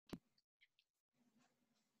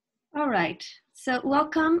All right. So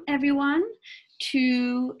welcome everyone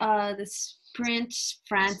to the Sprint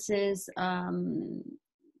France's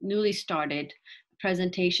newly started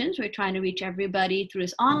presentations. We're trying to reach everybody through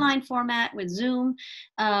this online format with Zoom,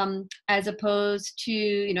 as opposed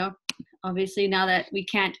to, obviously now that we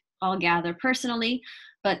can't all gather personally,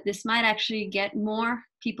 but this might actually get more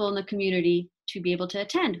people in the community to be able to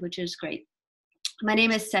attend, which is great. My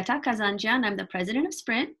name is Seta Kazanjian. I'm the president of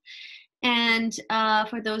Sprint. And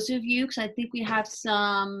for those of you, because I think we have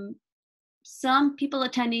some people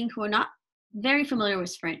attending who are not very familiar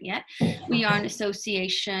with Sprint yet, we are an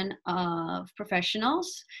association of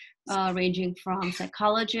professionals ranging from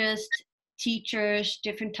psychologists, teachers,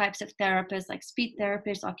 different types of therapists like speech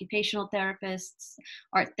therapists, occupational therapists,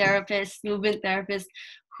 art therapists, movement therapists,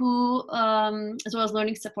 who, as well as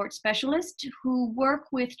learning support specialists, who work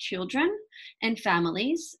with children and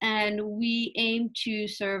families. And we aim to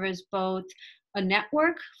serve as both a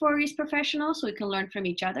network for these professionals so we can learn from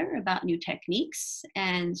each other about new techniques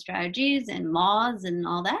and strategies and laws and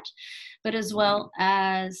all that, but as well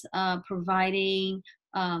as providing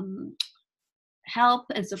help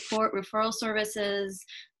and support, referral services,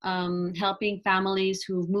 helping families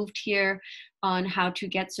who've moved here on how to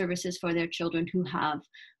get services for their children who have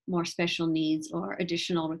more special needs or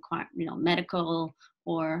additional medical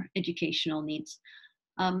or educational needs.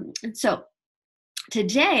 And so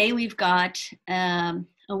today we've got a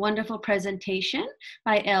wonderful presentation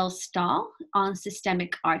by Staal on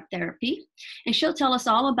systemic art therapy, and she'll tell us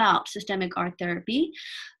all about systemic art therapy.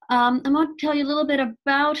 I'm going to tell you a little bit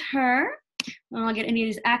about her. I don't want to get any of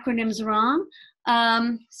these acronyms wrong.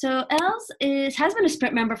 So Els has been a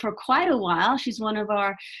Sprint member for quite a while. She's one of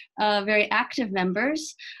our very active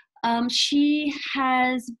members. She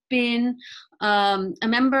has been a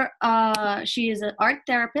member, she is an art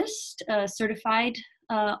therapist, a certified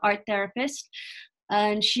art therapist,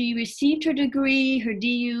 and she received her degree, her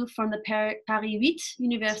DU, from the Paris 8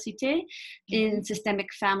 Université in systemic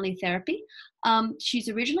family therapy. She's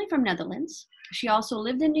originally from Netherlands. She also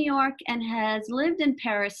lived in New York and has lived in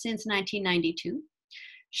Paris since 1992.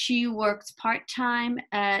 She works part-time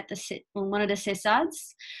at one of the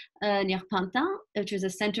CESADs near Pantin, which is a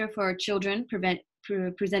center for children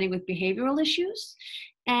presenting with behavioral issues.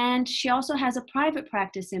 And she also has a private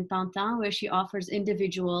practice in Pantin where she offers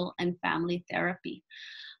individual and family therapy.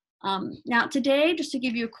 Now today, just to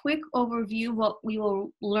give you a quick overview, what we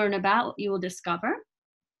will learn about, what you will discover,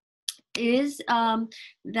 is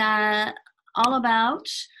that all about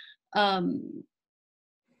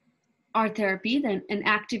art therapy, an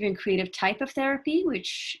active and creative type of therapy,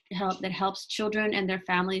 that helps children and their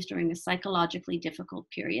families during a psychologically difficult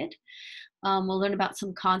period. We'll learn about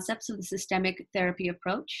some concepts of the systemic therapy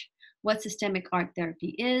approach, what systemic art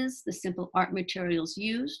therapy is, the simple art materials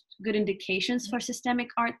used, good indications for systemic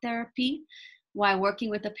art therapy, why working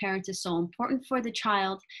with the parents is so important for the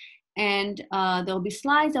child, and there'll be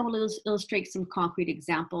slides that will illustrate some concrete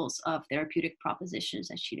examples of therapeutic propositions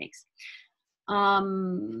that she makes.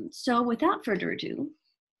 So without further ado,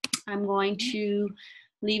 I'm going to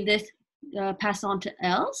leave this, pass on to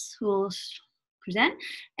Els, who will present.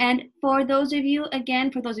 And for those of you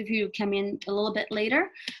who come in a little bit later,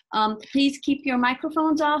 please keep your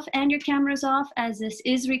microphones off and your cameras off, as this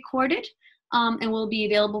is recorded and will be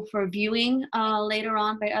available for viewing later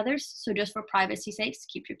on by others. So just for privacy's sake,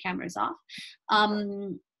 keep your cameras off.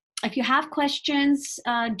 If you have questions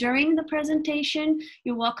during the presentation,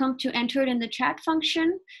 you're welcome to enter it in the chat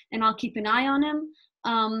function and I'll keep an eye on them.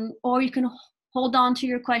 Or you can hold on to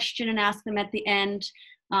your question and ask them at the end,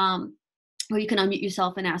 or you can unmute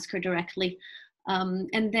yourself and ask her directly.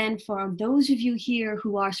 And then for those of you here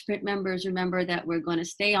who are Sprint members, remember that we're going to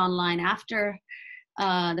stay online after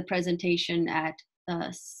the presentation at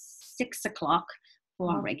 6 o'clock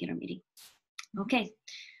for our regular meeting. Okay,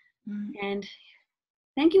 and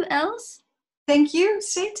thank you, Els. Thank you,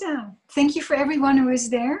 Seta. Thank you for everyone who is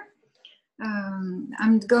there.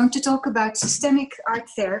 I'm going to talk about systemic art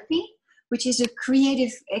therapy, which is a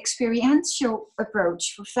creative experiential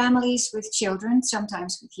approach for families with children,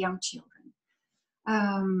 sometimes with young children.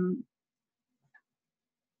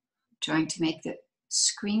 Trying to make the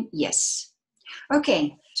screen, yes.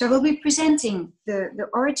 Okay, so I will be presenting the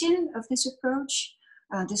origin of this approach,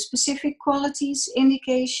 the specific qualities,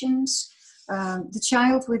 indications, the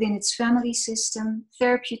child within its family system,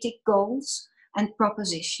 therapeutic goals and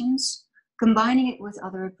propositions, combining it with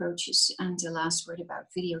other approaches, and the last word about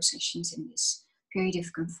video sessions in this period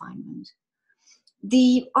of confinement.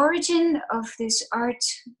 The origin of this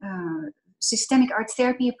systemic art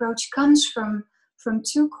therapy approach comes from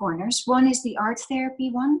two corners. One is the art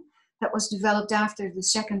therapy one that was developed after the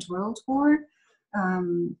Second World War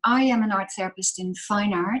I am an art therapist in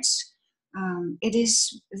fine arts. It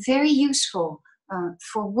is very useful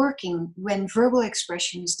for working when verbal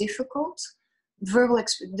expression is difficult.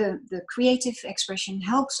 The creative expression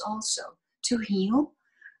helps also to heal.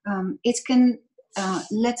 It can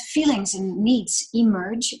let feelings and needs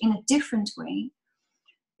emerge in a different way.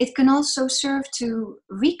 It can also serve to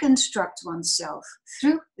reconstruct oneself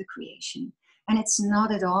through the creation. And it's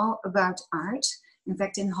not at all about art. In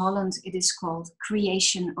fact, in Holland, it is called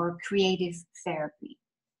creation or creative therapy.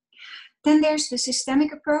 Then there's the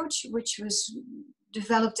systemic approach, which was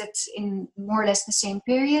developed in more or less the same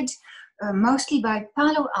period, mostly by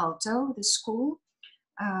Palo Alto, the school.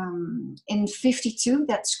 In 52,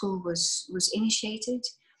 that school was initiated.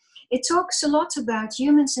 It talks a lot about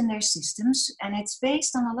humans and their systems, and it's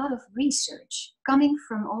based on a lot of research coming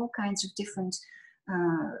from all kinds of different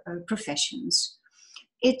professions.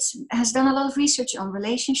 It has done a lot of research on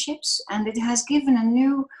relationships, and it has given a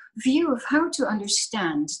new view of how to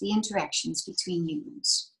understand the interactions between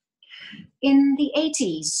humans. In the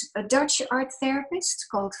 80s, a Dutch art therapist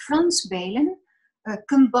called Frans Belen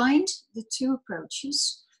combined the two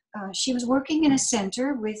approaches. She was working in a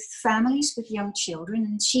center with families with young children,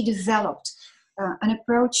 and she developed an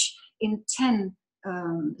approach in 10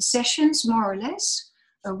 sessions, more or less,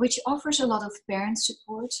 which offers a lot of parent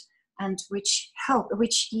support and which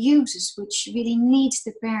really needs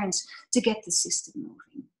the parents to get the system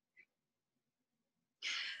moving.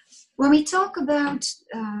 When we talk about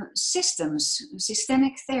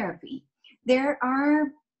systemic therapy, there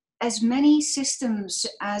are as many systems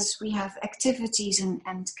as we have activities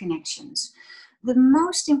and connections. The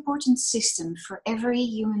most important system for every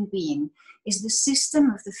human being is the system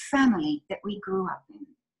of the family that we grew up in.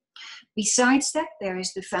 Besides that, there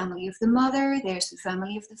is the family of the mother, there's the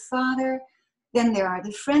family of the father, then there are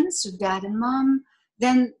the friends of dad and mom,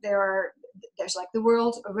 then there's like the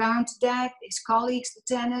world around dad, his colleagues, the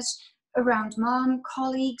tennis, around mom,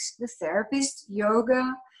 colleagues, the therapist,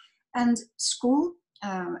 yoga, and school,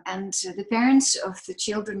 and the parents of the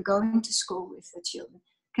children going to school with the children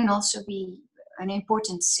can also be an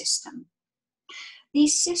important system.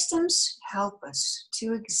 These systems help us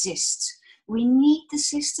to exist. We need the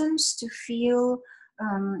systems to feel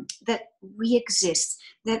that we exist,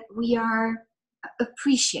 that we are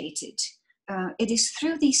appreciated. It is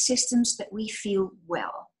through these systems that we feel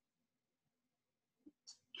well.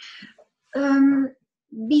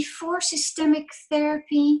 Before systemic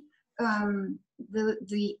therapy,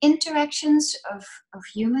 the interactions of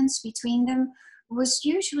humans between them was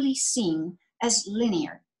usually seen as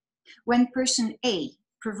linear. When person A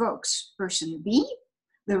provokes person B,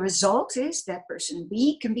 the result is that person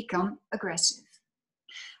B can become aggressive.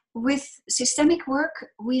 With systemic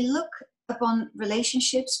work, we look upon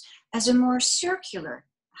relationships as a more circular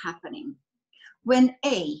happening. When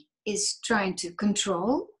A is trying to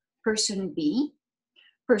control person B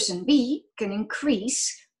can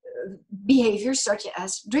increase behaviors such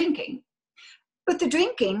as drinking. But the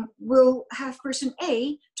drinking will have person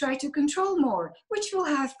A try to control more, which will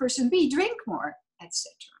have person B drink more,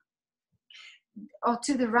 etc.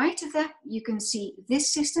 To the right of that, you can see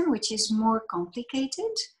this system, which is more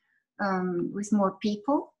complicated, with more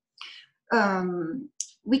people.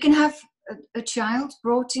 We can have a child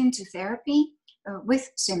brought into therapy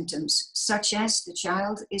with symptoms, such as the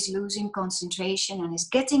child is losing concentration and is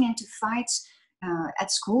getting into fights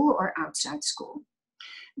at school or outside school.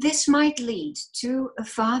 This might lead to a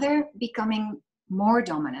father becoming more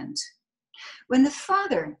dominant. When the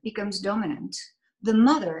father becomes dominant, the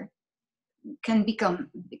mother can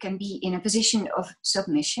be in a position of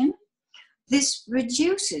submission. This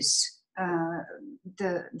reduces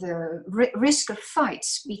the risk of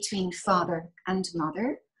fights between father and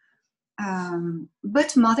mother.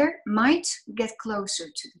 But mother might get closer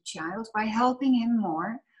to the child by helping him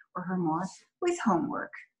more or her more with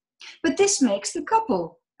homework. But this makes the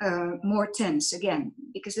couple more tense again,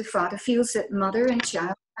 because the father feels that mother and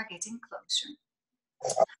child are getting closer.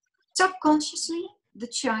 Subconsciously, the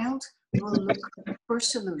child will look for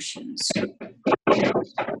solutions.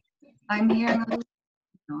 I'm hearing a little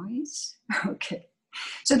noise. Okay.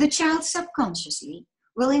 So the child subconsciously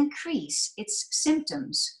will increase its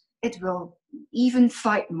symptoms. It will even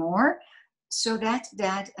fight more so that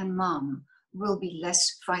dad and mom will be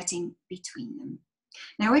less fighting between them.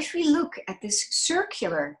 Now, if we look at this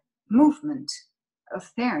circular movement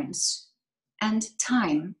of parents and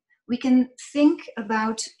time, we can think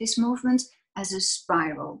about this movement as a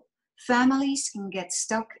spiral. Families can get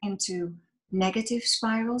stuck into negative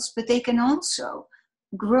spirals, but they can also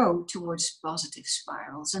grow towards positive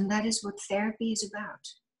spirals, and that is what therapy is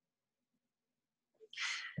about.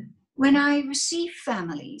 When I receive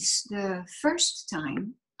families the first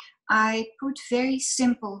time, I put very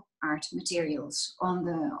simple art materials on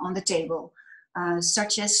the table,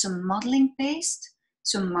 such as some modeling paste,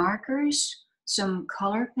 some markers, some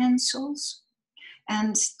color pencils.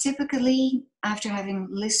 And typically, after having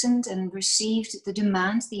listened and received the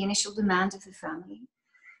demand, the initial demand of the family,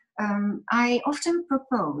 I often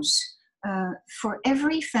propose for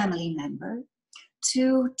every family member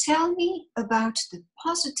to tell me about the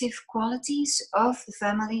positive qualities of the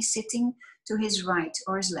family sitting to his right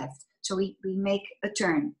or his left. So we make a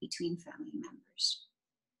turn between family members.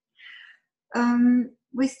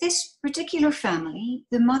 With this particular family,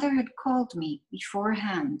 the mother had called me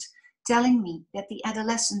beforehand, telling me that the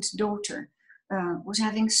adolescent daughter was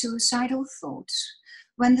having suicidal thoughts.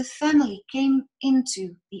 When the family came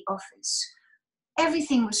into the office,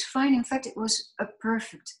 everything was fine. In fact, it was a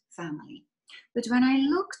perfect family. But when I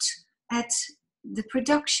looked at the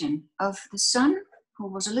production of the son, who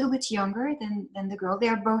was a little bit younger than the girl, they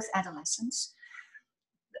are both adolescents,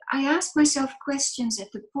 I asked myself questions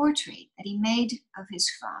at the portrait that he made of his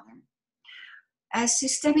father. As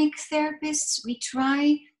systemic therapists, we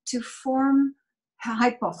try to form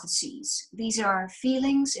hypotheses. These are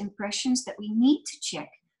feelings, impressions that we need to check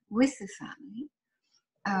with the family.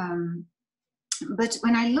 But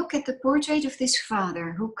when I look at the portrait of this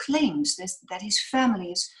father who claims that his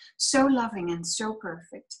family is so loving and so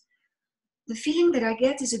perfect, the feeling that I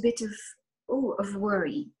get is a bit of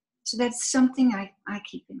worry. So that's something I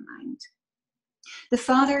keep in mind. The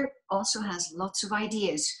father also has lots of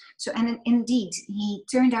ideas. So, and indeed, he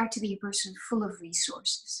turned out to be a person full of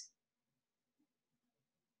resources.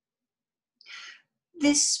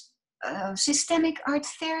 This systemic art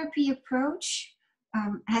therapy approach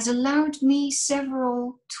has allowed me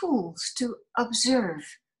several tools to observe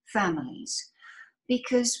families.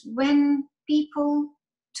 Because when people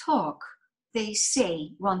talk, they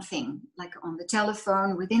say one thing, like on the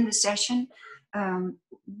telephone, within the session,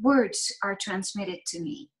 words are transmitted to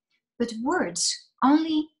me. But words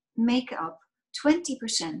only make up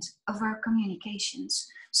 20% of our communications.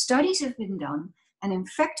 Studies have been done, and in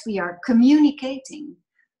fact, we are communicating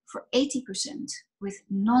for 80% with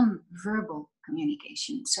non-verbal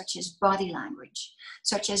communication, such as body language,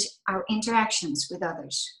 such as our interactions with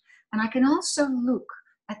others. And I can also look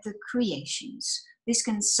at the creations. This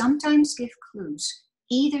can sometimes give clues,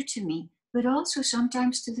 either to me, but also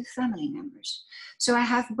sometimes to the family members. So I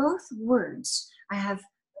have both words. I have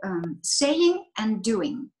saying and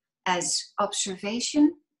doing as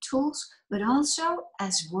observation tools, but also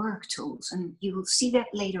as work tools. And you will see that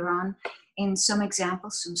later on in some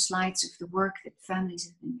examples, some slides of the work that families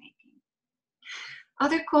have been making.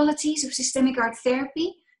 Other qualities of systemic art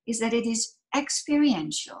therapy is that it is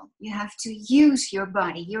experiential. You have to use your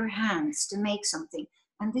body, your hands to make something.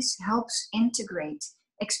 And this helps integrate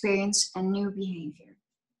experience and new behavior.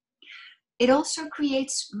 It also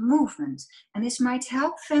creates movement. And this might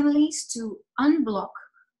help families to unblock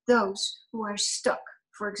those who are stuck,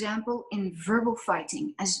 for example, in verbal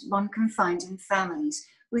fighting, as one can find in families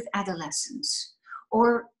with adolescents,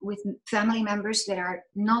 or with family members that are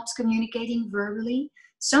not communicating verbally.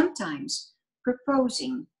 Sometimes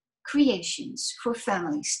proposing creations for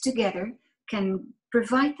families together can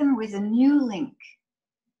provide them with a new link.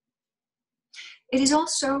 It is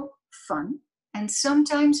also fun, and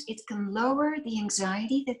sometimes it can lower the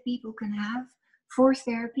anxiety that people can have for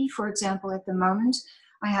therapy. For example, at the moment,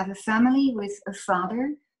 I have a family with a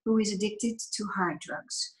father who is addicted to hard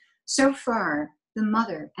drugs. So far, the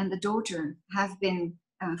mother and the daughter have been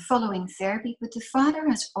following therapy, but the father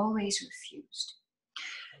has always refused.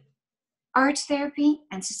 Art therapy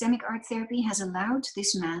and systemic art therapy has allowed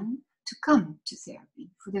this man to come to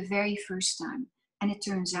therapy for the very first time. And it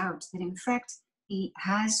turns out that, in fact, he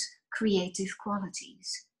has creative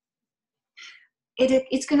qualities.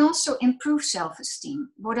 It can also improve self-esteem.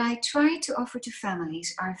 What I try to offer to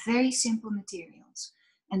families are very simple materials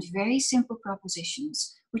and very simple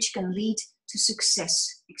propositions, which can lead to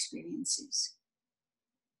success experiences.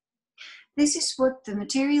 This is what the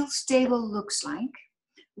materials table looks like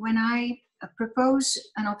when I propose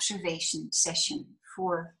an observation session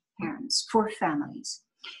for parents, for families.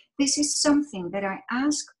 This is something that I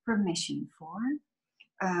ask permission for,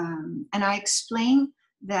 and I explain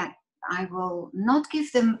that I will not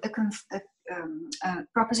give them a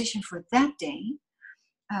proposition for that day,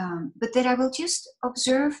 but that I will just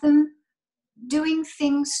observe them doing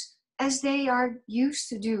things as they are used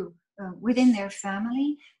to do within their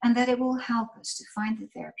family, and that it will help us to find the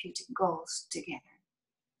therapeutic goals together.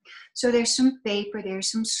 So there's some paper, there's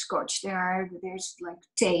some scotch, there's like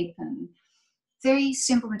tape and very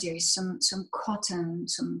simple materials, some cotton,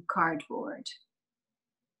 some cardboard.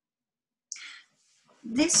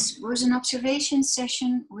 This was an observation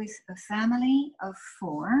session with a family of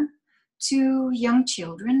 4, 2 young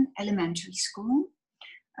children, elementary school,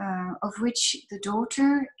 of which the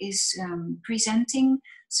daughter is presenting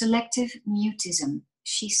selective mutism.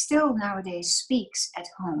 She still nowadays speaks at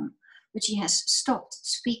home, but she has stopped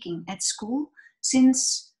speaking at school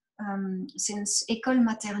since école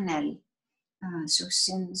maternelle, so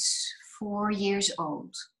since 4 years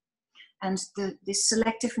old. And this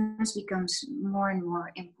selectiveness becomes more and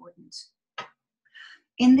more important.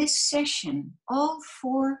 In this session, all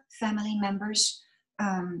 4 family members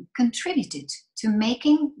contributed to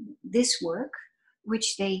making this work,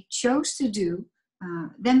 which they chose to do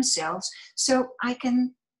themselves. So I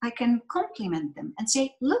can compliment them and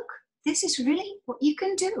say, look, this is really what you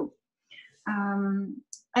can do.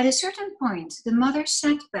 At a certain point, the mother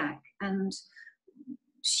sat back and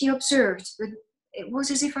she observed, but it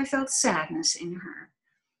was as if I felt sadness in her.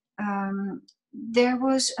 There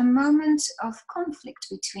was a moment of conflict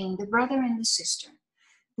between the brother and the sister.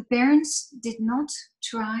 The parents did not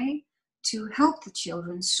try to help the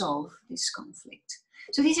children solve this conflict.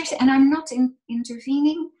 So these are, and I'm not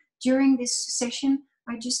intervening during this session.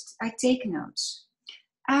 I take notes.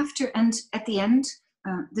 After and at the end,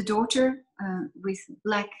 the daughter with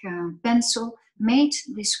black pencil made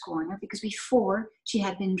this corner, because before she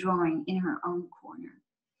had been drawing in her own corner.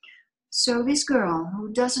 So this girl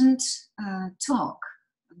who doesn't talk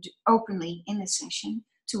openly in the session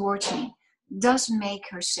towards me does make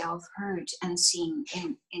herself heard and seen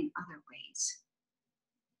in other ways.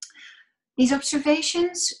 These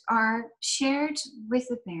observations are shared with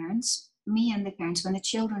the parents, me and the parents, when the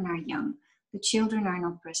children are young. The children are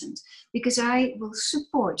not present, because I will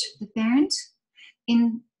support the parent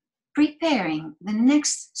in preparing the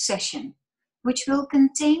next session, which will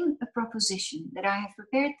contain a proposition that I have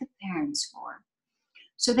prepared the parents for,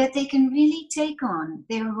 so that they can really take on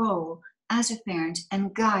their role as a parent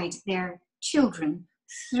and guide their children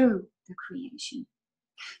through the creation.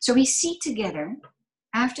 So we see together,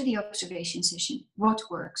 after the observation session, what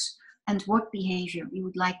works and what behavior we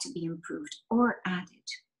would like to be improved or added.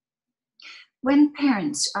 When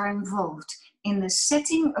parents are involved in the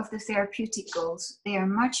setting of the therapeutic goals, they are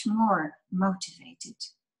much more motivated.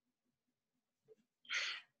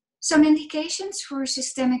 Some indications for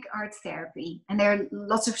systemic art therapy, and there are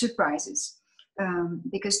lots of surprises,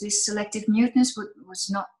 because this selective muteness was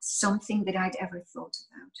not something that I'd ever thought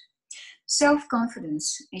about.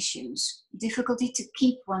 Self-confidence issues, difficulty to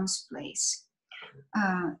keep one's place,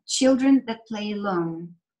 children that play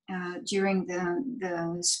alone during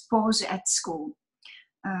the pause at school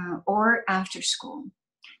or after school,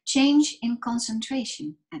 change in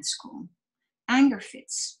concentration at school, anger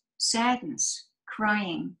fits, sadness,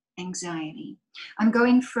 crying, anxiety. I'm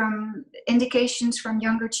going from indications from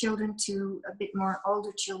younger children to a bit more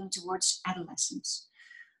older children towards adolescence.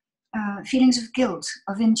 Feelings of guilt,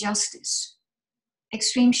 of injustice,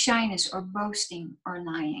 extreme shyness or boasting or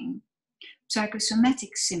lying.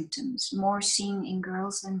 Psychosomatic symptoms, more seen in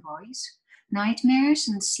girls than boys. Nightmares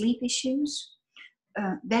and sleep issues.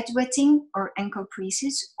 Bedwetting or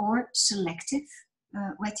encopresis, or selective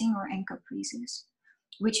wetting or encopresis.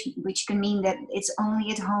 Which can mean that it's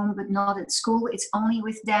only at home but not at school, it's only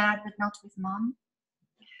with dad but not with mom.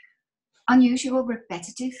 Unusual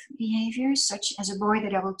repetitive behaviors, such as a boy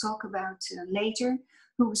that I will talk about later,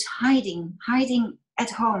 who was hiding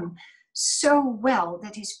at home so well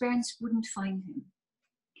that his parents wouldn't find him,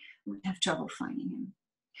 would have trouble finding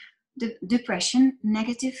him. Depression,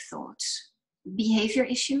 negative thoughts, behavior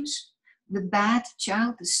issues, the bad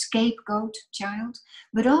child, the scapegoat child,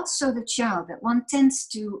 but also the child that one tends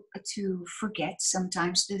to forget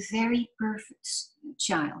sometimes, the very perfect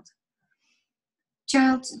child.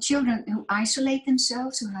 Children who isolate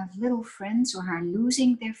themselves, who have little friends, or are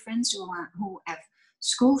losing their friends, who have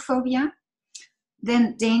school phobia,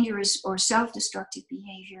 then dangerous or self-destructive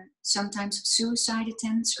behavior, sometimes suicide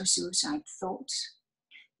attempts or suicide thoughts,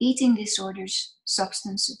 eating disorders,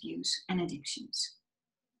 substance abuse, and addictions.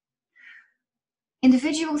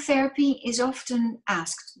 Individual therapy is often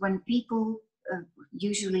asked when people,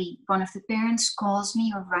 usually one of the parents, calls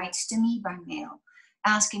me or writes to me by mail,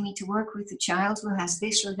 asking me to work with a child who has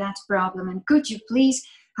this or that problem, and could you please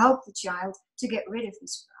help the child to get rid of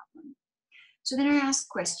this problem? So then I ask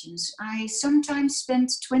questions. I sometimes spend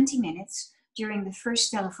 20 minutes during the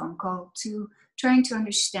first telephone call to trying to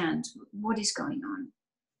understand what is going on.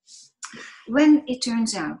 When it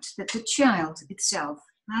turns out that the child itself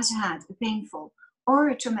has had a painful or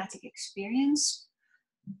a traumatic experience,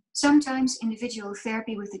 Sometimes individual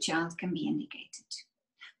therapy with the child can be indicated.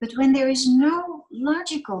 But when there is no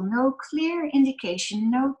logical, no clear indication,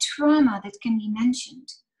 no trauma that can be mentioned,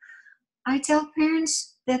 I tell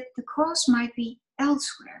parents that the cause might be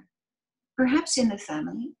elsewhere, perhaps in the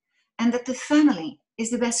family, and that the family is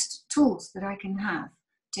the best tools that I can have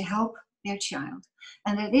to help their child.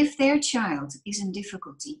 And that if their child is in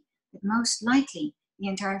difficulty, that most likely the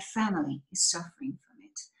entire family is suffering from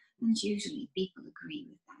it. And usually people agree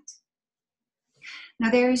with that. Now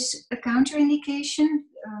there is a counterindication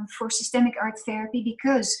for systemic art therapy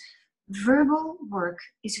because verbal work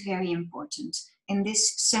is very important in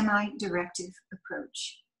this semi-directive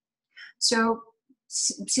approach. So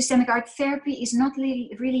systemic art therapy is not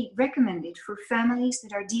really recommended for families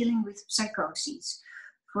that are dealing with psychoses.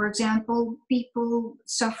 For example, people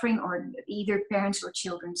suffering, or either parents or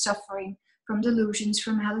children suffering from delusions,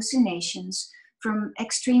 from hallucinations, from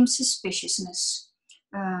extreme suspiciousness,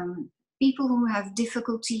 people who have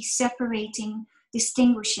difficulty separating,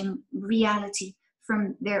 distinguishing reality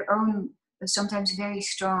from their own, sometimes very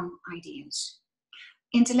strong ideas.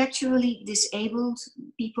 Intellectually disabled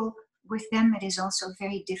people, with them it is also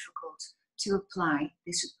very difficult to apply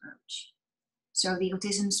this approach. So the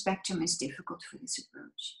autism spectrum is difficult for this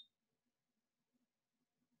approach.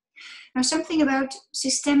 Now something about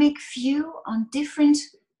systemic view on different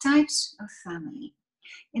types of family.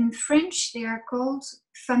 In French, they are called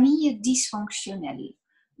familles dysfonctionnelles,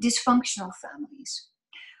 dysfunctional families.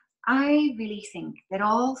 I really think that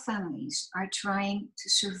all families are trying to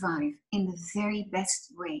survive in the very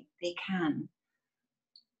best way they can.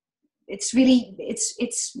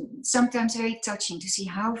 It's sometimes very touching to see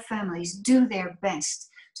how families do their best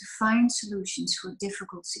to find solutions for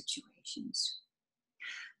difficult situations.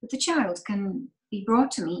 But the child can be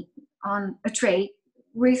brought to me on a tray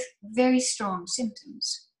with very strong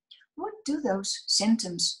symptoms. What do those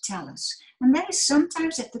symptoms tell us? And that is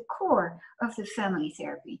sometimes at the core of the family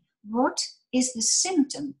therapy. What is the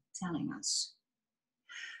symptom telling us?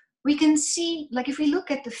 We can see, like if we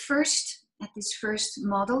look at this first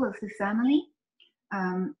model of the family,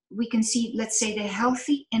 we can see, let's say, the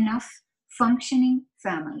healthy enough functioning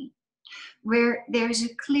family, where there's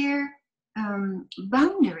a clear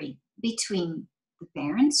boundary between the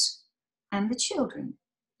parents and the children,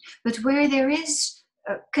 but where there is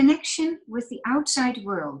a connection with the outside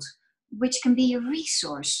world, which can be a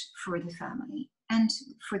resource for the family and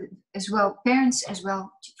for parents as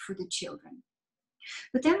well for the children.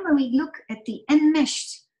 But then when we look at the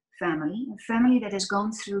enmeshed family, a family that has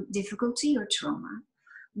gone through difficulty or trauma,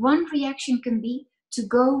 one reaction can be to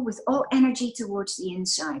go with all energy towards the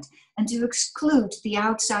inside and to exclude the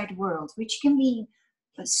outside world, which can be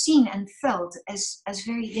seen and felt as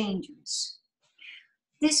very dangerous.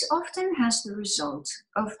 This often has the result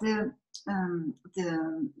of the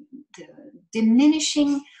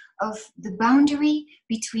diminishing of the boundary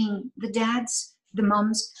between the dads, the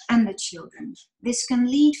moms, and the children. This can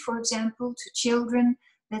lead, for example, to children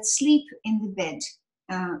that sleep in the bed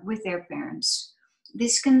with their parents.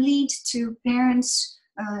 This can lead to parents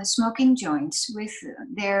smoking joints with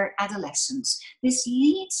their adolescents. This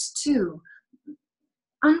leads to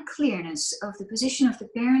unclearness of the position of the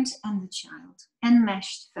parent and the child,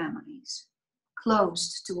 enmeshed families,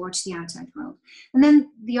 closed towards the outside world. And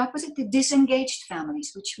then the opposite, the disengaged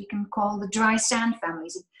families, which we can call the dry sand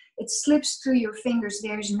families. It slips through your fingers,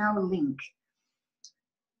 there's no link.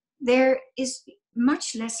 There is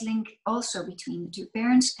much less link also between the two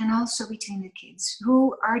parents and also between the kids,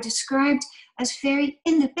 who are described as very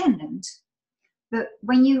independent. But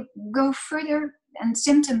when you go further and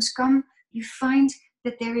symptoms come, you find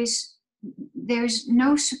that there's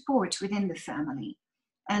no support within the family,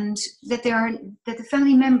 and that the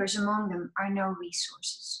family members among them are no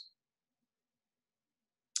resources.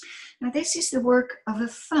 Now this is the work of a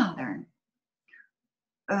father.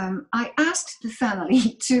 I asked the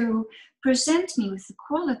family to present me with the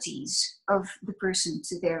qualities of the person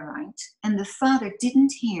to their right, and the father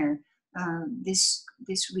didn't hear this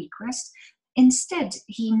request. Instead,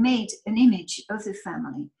 he made an image of the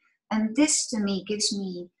family. And this to me gives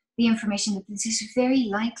me the information that this is very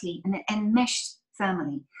likely an enmeshed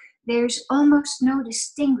family. There's almost no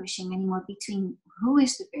distinguishing anymore between who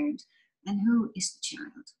is the parent and who is the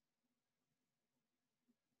child.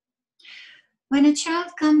 When a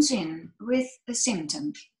child comes in with a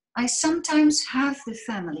symptom, I sometimes have the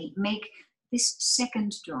family make this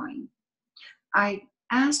second drawing. I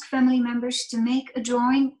ask family members to make a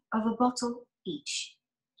drawing of a bottle each.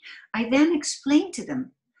 I then explain to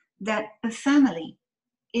them that a family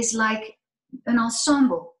is like an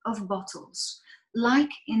ensemble of bottles.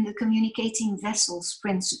 like in the communicating vessels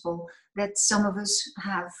principle that some of us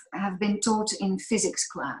have been taught in physics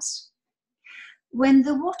class. When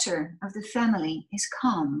the water of the family is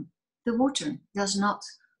calm, the water does not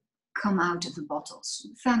come out of the bottles.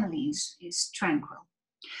 The family is tranquil.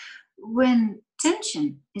 When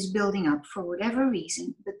tension is building up for whatever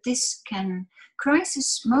reason, but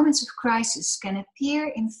moments of crisis can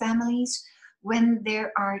appear in families when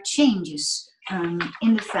there are changes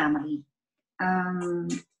in the family.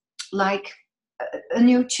 Like a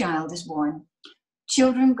new child is born.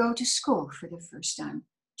 Children go to school for the first time.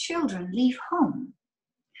 Children leave home.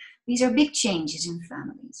 These are big changes in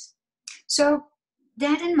families. So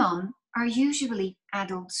dad and mom are usually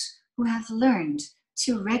adults who have learned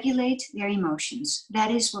to regulate their emotions. That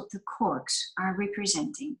is what the corks are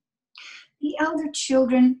representing. The elder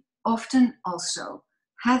children often also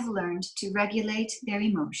have learned to regulate their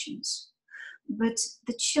emotions. But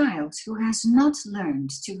the child who has not learned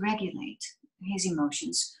to regulate his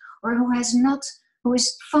emotions, or who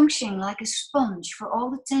is functioning like a sponge for all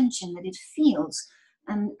the tension that it feels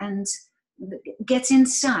and gets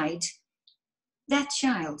inside, that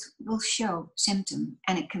child will show symptom,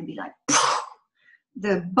 and it can be like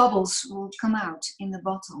the bubbles will come out in the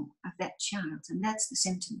bottle of that child, and that's the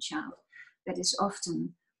symptom child that is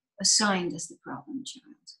often assigned as the problem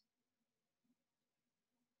child.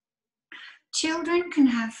 Children can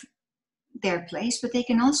have their place, but they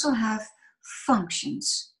can also have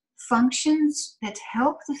functions that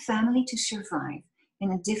help the family to survive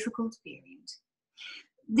in a difficult period.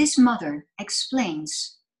 This mother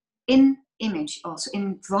explains in image, also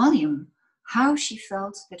in volume, how she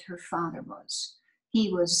felt that her father was.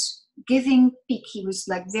 He was giving peak, he was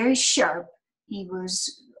like very sharp, he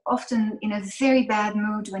was often in a very bad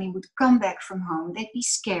mood. When he would come back from home, they'd be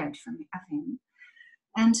scared of him.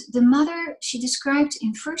 And the mother, she described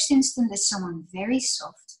in first instance as someone very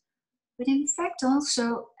soft, but in fact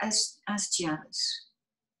also as jealous.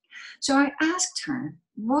 So I asked her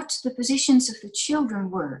what the positions of the children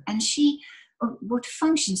were, and what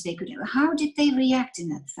functions they could have. How did they react in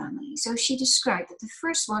that family? So she described that the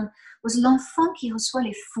first one was l'enfant qui reçoit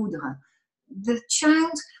les foudres, the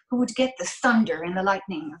child who would get the thunder and the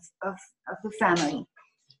lightning of the family,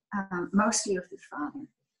 mostly of the father.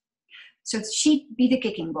 So she'd be the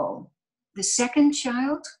kicking ball. The second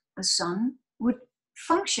child, a son, would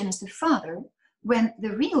function as the father when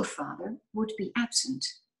the real father would be absent.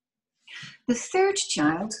 The third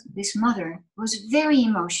child, this mother, was very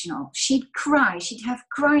emotional. She'd cry, she'd have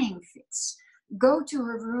crying fits, go to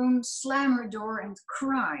her room, slam her door and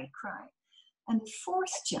cry. And the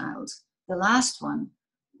fourth child, the last one,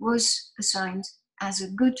 was assigned as a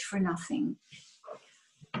good for nothing.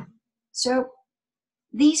 So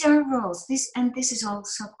these are roles, this is all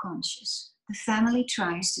subconscious. The family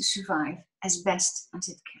tries to survive as best as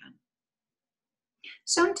it can.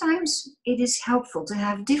 Sometimes it is helpful to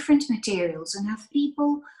have different materials and have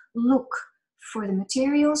people look for the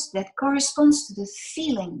materials that corresponds to the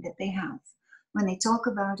feeling that they have when they talk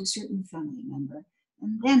about a certain family member,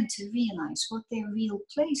 and then to realize what their real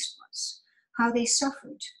place was, how they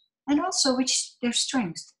suffered, and also which their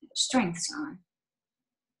strengths are.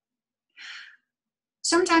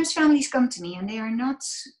 Sometimes families come to me and they are not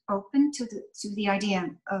open to the idea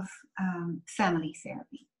of family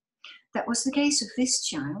therapy. That was the case of this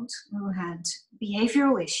child who had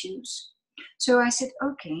behavioral issues. So I said,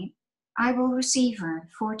 okay, I will receive her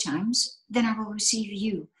 4 times, then I will receive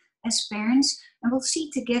you as parents, and we'll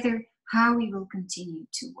see together how we will continue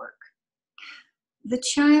to work. The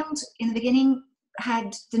child in the beginning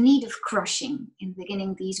had the need of crushing. In the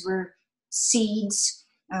beginning, these were seeds,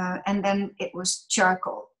 and then it was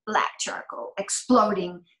charcoal, black charcoal,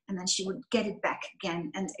 exploding, and then she would get it back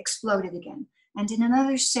again and explode it again. And in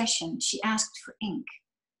another session, she asked for ink.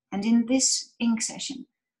 And in this ink session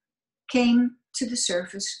came to the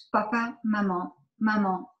surface, papa, maman,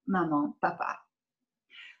 maman, maman, papa.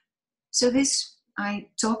 So this I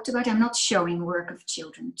talked about. I'm not showing work of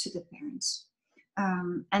children to the parents.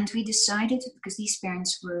 And we decided, because these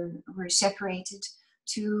parents were separated,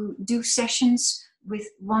 to do sessions with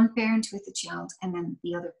one parent with the child and then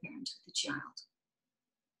the other parent with the child.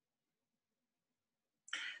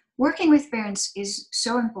 Working with parents is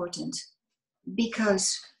so important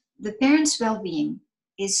because the parent's well-being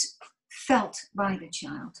is felt by the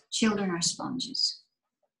child. Children are sponges.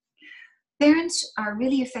 Parents are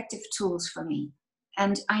really effective tools for me,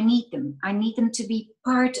 and I need them. I need them to be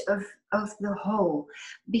part of the whole,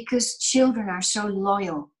 because children are so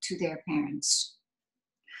loyal to their parents.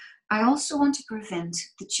 I also want to prevent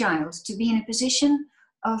the child to be in a position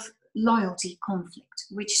of loyalty conflict,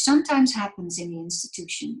 which sometimes happens in the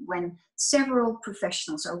institution when several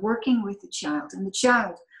professionals are working with the child, and the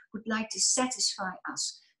child would like to satisfy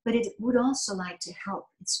us, but it would also like to help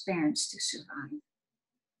its parents to survive.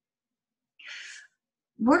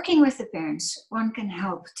 Working with the parents, one can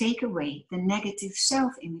help take away the negative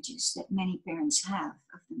self-images that many parents have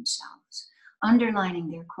of themselves,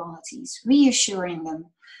 underlining their qualities, reassuring them.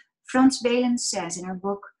 Franz Balen says in her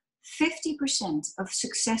book, 50% of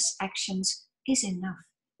success actions is enough.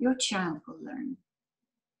 Your child will learn.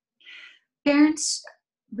 Parents,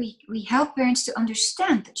 we help parents to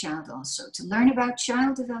understand the child also, to learn about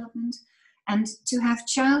child development and to have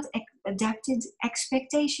child adapted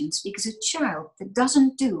expectations, because a child that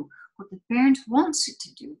doesn't do what the parent wants it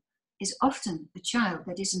to do is often a child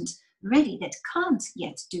that isn't ready, that can't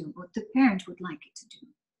yet do what the parent would like it to do.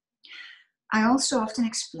 I also often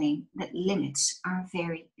explain that limits are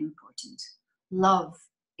very important. Love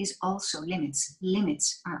is also limits.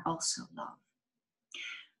 Limits are also love.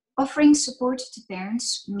 Offering support to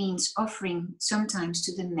parents means offering sometimes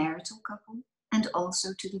to the marital couple and also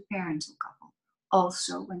to the parental couple,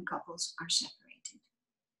 also when couples are separated.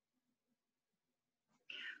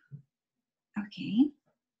 Okay,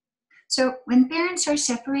 so when parents are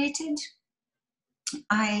separated,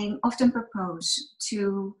 I often propose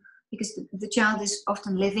to, because the child is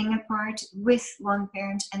often living apart with one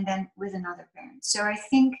parent and then with another parent. So I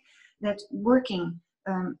think that working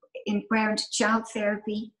in parent-child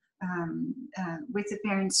therapy with the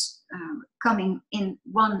parents coming in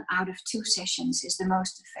 1 out of 2 sessions is the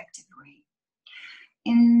most effective way.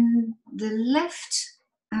 In the left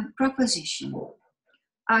proposition,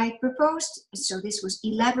 I proposed, so this was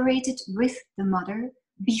elaborated with the mother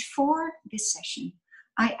before this session.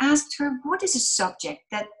 I asked her, what is a subject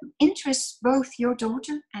that interests both your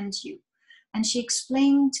daughter and you? And she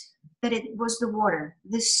explained that it was the water,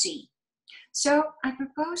 the sea. So I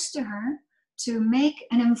proposed to her to make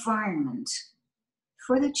an environment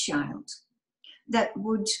for the child that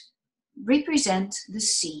would represent the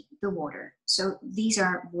sea, the water. So these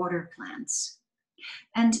are water plants.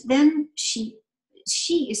 And then she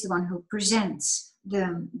is the one who presents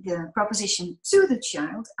the proposition to the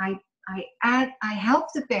child. I help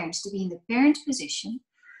the parents to be in the parent position,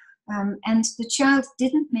 and the child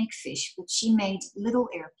didn't make fish, but she made little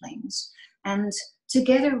airplanes. And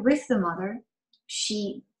together with the mother,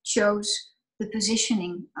 she chose the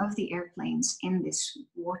positioning of the airplanes in this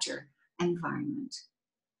water environment.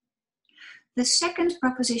 The second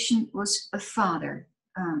proposition was a father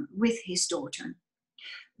with his daughter.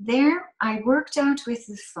 There, I worked out with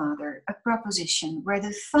the father a proposition where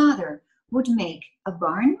the father would make a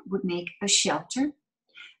barn, would make a shelter,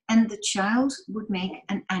 and the child would make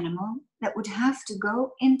an animal that would have to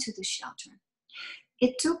go into the shelter.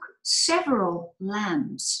 It took several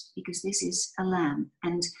lambs, because this is a lamb,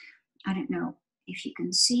 and I don't know if you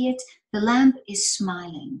can see it, the lamb is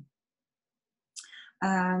smiling.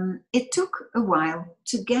 It took a while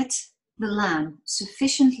to get the lamb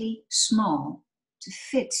sufficiently small to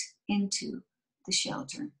fit into the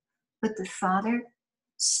shelter, but the father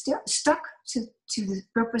stuck to the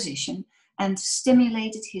proposition and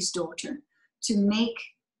stimulated his daughter to make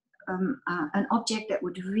an object that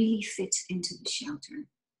would really fit into the shelter.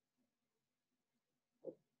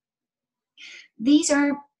 These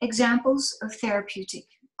are examples of therapeutic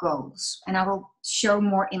goals, and I will show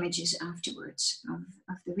more images afterwards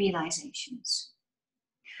of the realizations.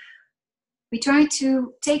 We try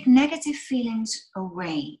to take negative feelings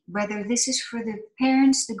away, whether this is for the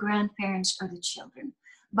parents, the grandparents, or the children,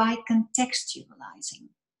 by contextualizing.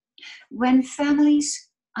 When families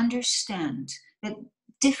understand that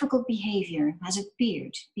difficult behavior has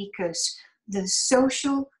appeared because the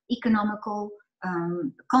social, economical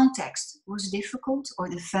context was difficult, or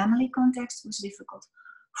the family context was difficult,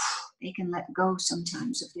 they can let go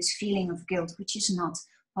sometimes of this feeling of guilt, which is not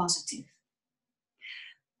positive.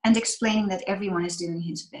 And explaining that everyone is doing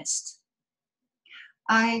his best.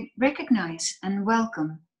 I recognize and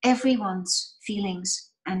welcome everyone's feelings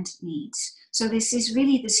and needs. So this is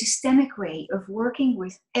really the systemic way of working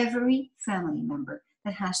with every family member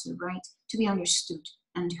that has the right to be understood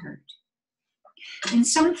and heard. In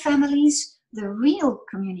some families, the real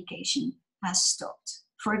communication has stopped.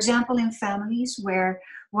 For example, in families where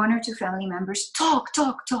 1 or 2 family members talk.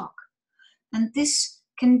 And this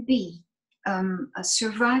can be a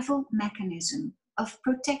survival mechanism of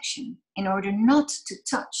protection in order not to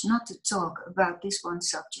touch, not to talk about this one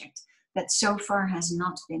subject that so far has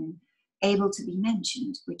not been able to be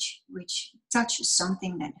mentioned, which touches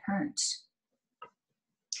something that hurts.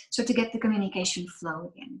 So to get the communication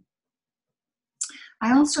flow again.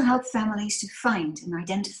 I also help families to find and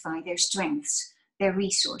identify their strengths, their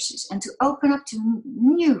resources, and to open up to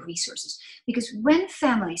new resources. Because when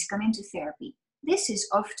families come into therapy, this is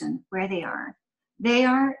often where they are. They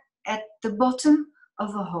are at the bottom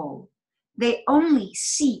of a hole. They only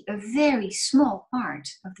see a very small part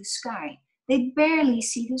of the sky. They barely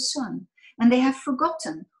see the sun, and they have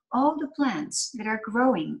forgotten all the plants that are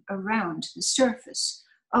growing around the surface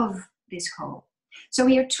of this hole. So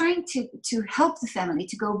we are trying to help the family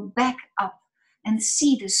to go back up and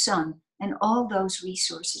see the sun and all those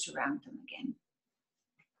resources around them again.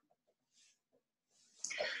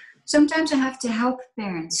 Sometimes I have to help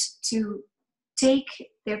parents to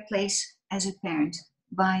take their place as a parent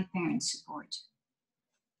by parent support.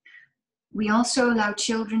 We also allow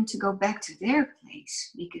children to go back to their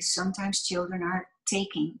place because sometimes children are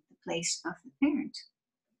taking the place of the parent,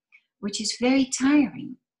 which is very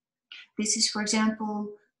tiring. This is, for example,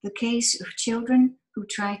 the case of children who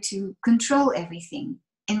try to control everything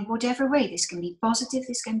in whatever way. This can be positive,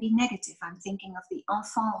 this can be negative. I'm thinking of the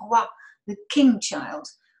enfant roi, the king child,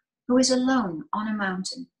 who is alone on a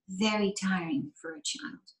mountain, very tiring for a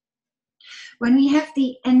child. When we have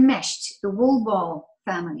the enmeshed, the wool ball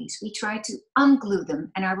families, we try to unglue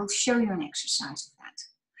them, and I will show you an exercise of that.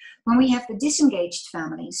 When we have the disengaged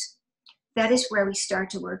families, that is where we start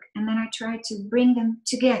to work, and then I try to bring them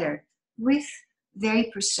together with very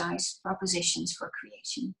precise propositions for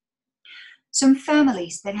creation. Some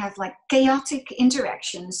families that have like chaotic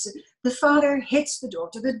interactions, the father hits the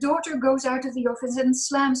daughter goes out of the office and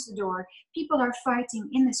slams the door, people are fighting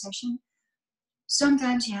in the session.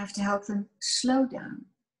 Sometimes you have to help them slow down.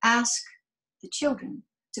 Ask the children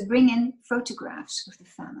to bring in photographs of the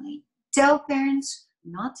family. Tell parents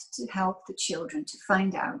not to help the children to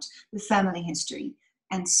find out the family history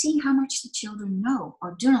and see how much the children know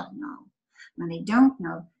or do not know. When they don't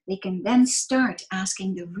know, they can then start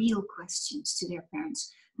asking the real questions to their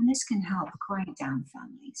parents, and this can help quiet down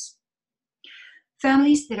families.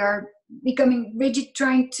 Families that are becoming rigid,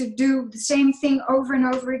 trying to do the same thing over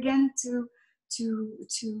and over again to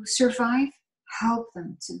survive, help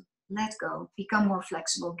them to let go, become more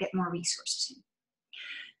flexible, get more resources in.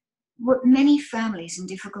 What many families in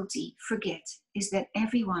difficulty forget is that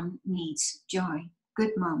everyone needs joy,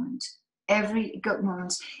 good moments.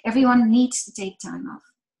 Everyone needs to take time off.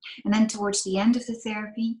 And then towards the end of the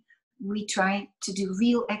therapy, we try to do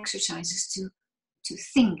real exercises to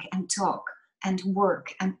think and talk and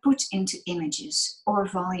work and put into images or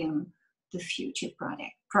volume the future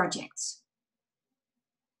projects.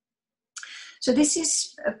 So this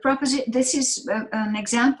is an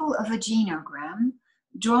example of a genogram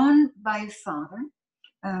drawn by a father,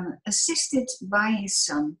 assisted by his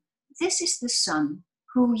son. This is the son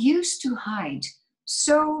who used to hide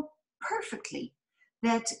so perfectly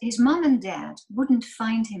that his mom and dad wouldn't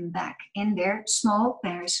find him back in their small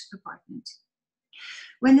Paris apartment.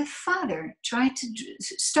 When the father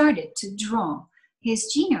started to draw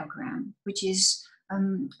his genogram, which is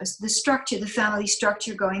the structure, the family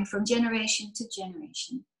structure going from generation to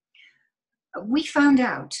generation, we found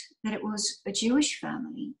out that it was a Jewish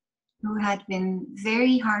family who had been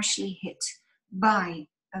very harshly hit by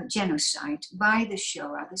genocide, by the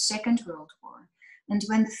Shoah, the Second World War. And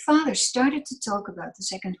when the father started to talk about the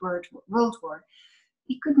Second World War,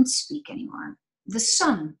 he couldn't speak anymore. The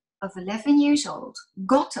son of 11 years old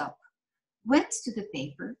got up, went to the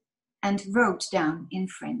paper, and wrote down in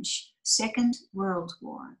French, Second World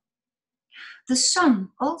War. The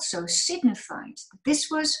son also signified that this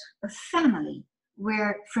was a family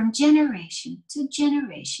where from generation to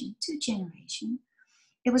generation to generation,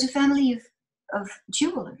 it was a family of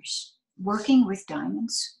jewelers working with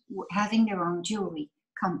diamonds, having their own jewelry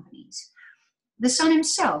companies. The son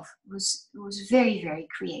himself was very, very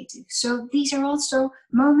creative. So these are also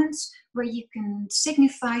moments where you can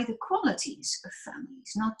signify the qualities of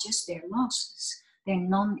families, not just their losses, their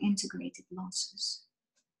non-integrated losses.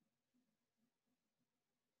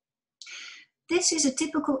 This is a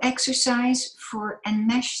typical exercise for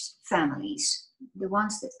enmeshed families, the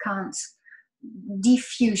ones that can't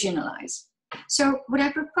defusionalize. So what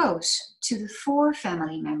I propose to the 4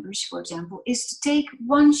 family members, for example, is to take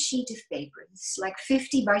one sheet of paper, it's like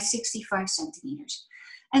 50 by 65 centimeters,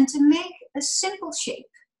 and to make a simple shape.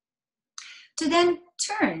 To then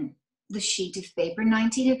turn the sheet of paper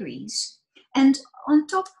 90 degrees, and on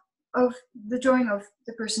top of the drawing of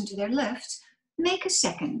the person to their left, make a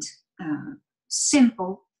second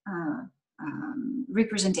simple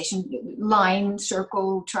representation, line,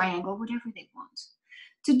 circle, triangle, whatever they want.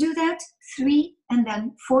 To do that 3 and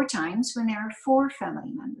then 4 times when there are 4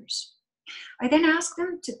 family members. I then ask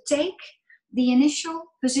them to take the initial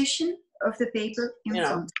position of the paper in You know.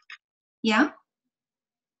 front. Yeah?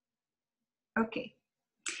 Okay.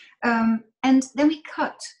 And then we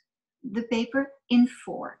cut the paper in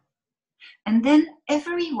 4. And then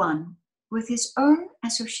everyone with his own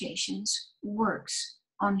associations works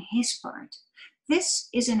on his part. This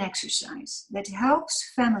is an exercise that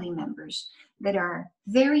helps family members that are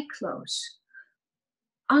very close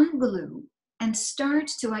unglue and start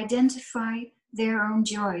to identify their own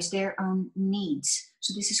joys, their own needs.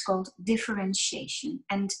 So this is called differentiation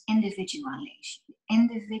and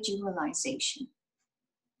individualization.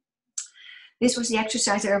 This was the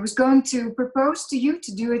exercise that I was going to propose to you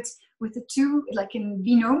to do it with the two, like in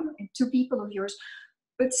binôme, 2 people of yours.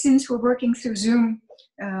 But since we're working through Zoom,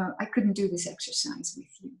 I couldn't do this exercise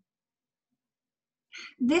with you.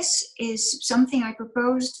 This is something I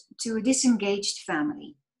proposed to a disengaged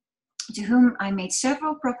family, to whom I made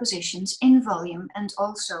several propositions in volume and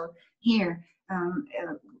also here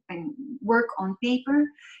and work on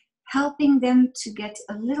paper, helping them to get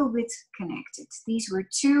a little bit connected. These were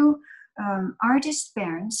 2 artist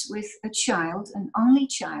parents with a child, an only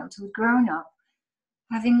child who had grown up,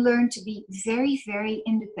 having learned to be very, very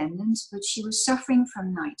independent, but she was suffering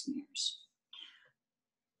from nightmares.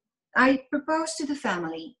 I proposed to the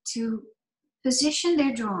family to position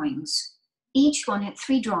their drawings. Each one had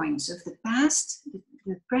 3 drawings of the past,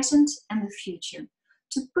 the present, and the future,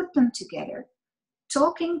 to put them together,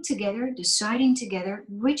 talking together, deciding together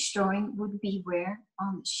which drawing would be where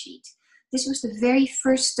on the sheet. This was the very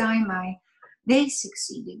first time they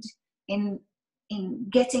succeeded in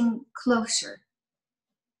getting closer.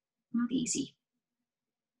 Not easy.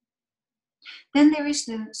 Then there is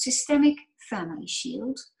the systemic family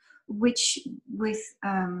shield, which with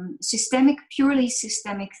purely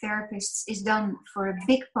systemic therapists is done for a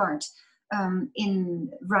big part in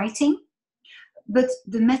writing. But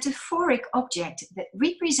the metaphoric object that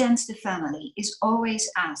represents the family is always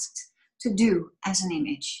asked to do as an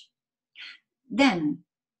image. Then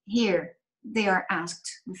here they are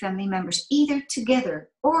asked, the family members, either together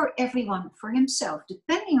or everyone for himself,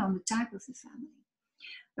 depending on the type of the family,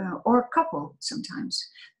 or couple sometimes,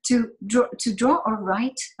 to draw or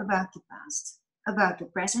write about the past, about the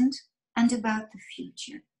present, and about the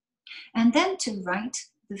future. And then to write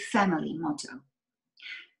the family motto.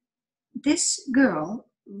 This girl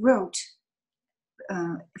wrote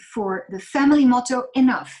for the family motto,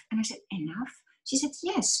 enough. And I said, enough? She said,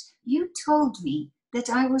 yes, you told me that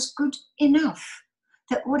I was good enough,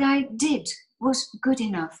 that what I did was good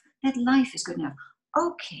enough, that life is good enough.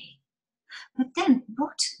 Okay, but then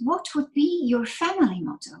what would be your family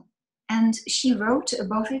motto? And she wrote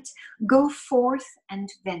above it, go forth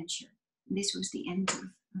and venture. This was the end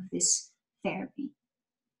of this therapy.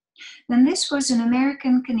 Then this was an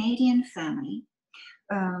American-Canadian family.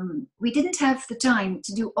 We didn't have the time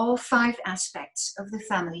to do all 5 aspects of the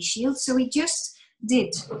family shield, so we just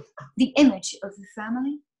did the image of the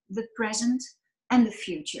family, the present, and the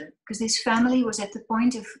future, because this family was at the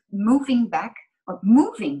point of moving back, or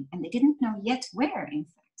moving, and they didn't know yet where, in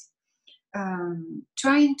fact,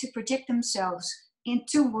 trying to project themselves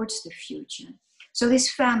towards the future. So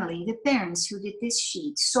this family, the parents who did this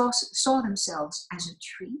sheet, saw themselves as a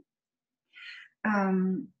tree.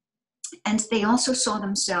 And they also saw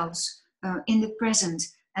themselves in the present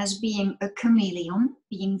as being a chameleon,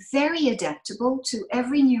 being very adaptable to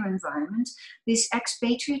every new environment. This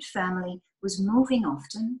expatriate family was moving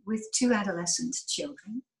often with 2 adolescent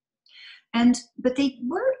children. But they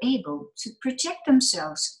were able to project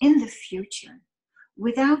themselves in the future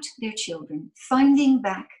without their children, finding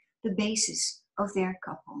back the basis of their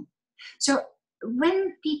couple. So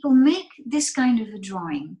when people make this kind of a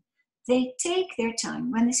drawing, they take their time.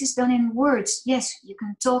 When this is done in words, yes, you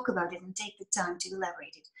can talk about it and take the time to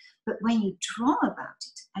elaborate it. But when you draw about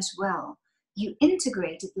it as well, you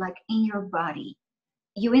integrate it like in your body.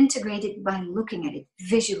 You integrate it by looking at it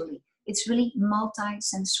visually. It's really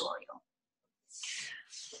multi-sensorial.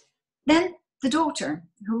 Then the daughter,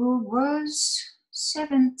 who was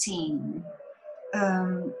 17,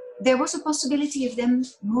 there was a possibility of them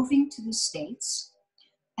moving to the States,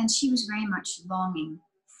 and she was very much longing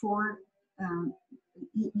for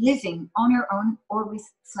living on her own or with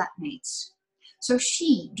flatmates. So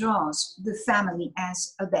she draws the family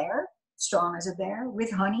as a bear, strong as a bear,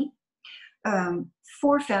 with honey,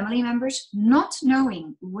 4 family members, not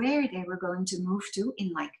knowing where they were going to move to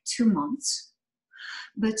in like 2 months.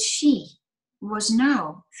 But she was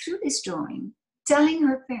now, through this drawing, telling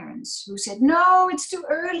her parents, who said, no, it's too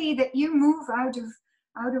early that you move out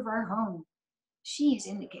of our home. She is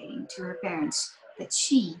indicating to her parents that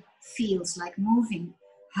she feels like moving,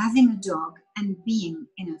 having a dog, and being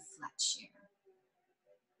in a flat share.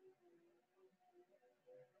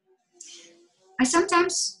 I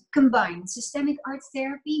sometimes combine systemic art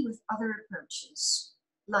therapy with other approaches,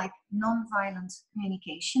 like non-violent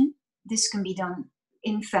communication. This can be done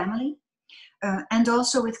in family. And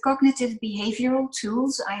also with cognitive behavioral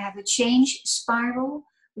tools. I have a change spiral,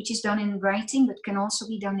 which is done in writing, but can also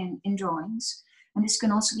be done in drawings. And this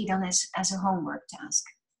can also be done as a homework task.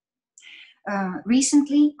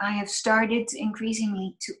 Recently, I have started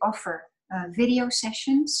increasingly to offer video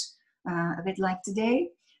sessions, a bit like today.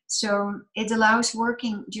 So it allows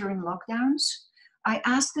working during lockdowns. I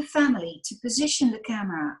ask the family to position the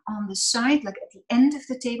camera on the side, like at the end of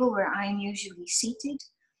the table where I am usually seated,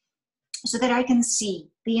 so that I can see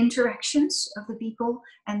the interactions of the people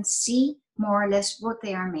and see more or less what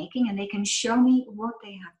they are making, and they can show me what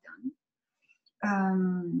they have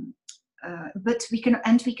done. But we can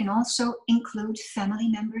also include family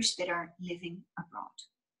members that are living abroad.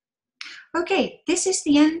 Okay, this is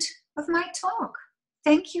the end of my talk.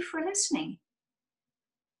 Thank you for listening.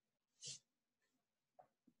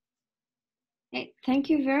 Hey, thank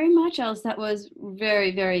you very much, Els. That was very,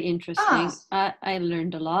 very interesting. I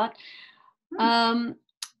learned a lot.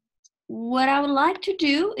 What I would like to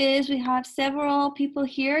do is, we have several people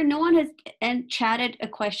here. No one has chatted a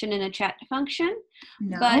question in a chat function,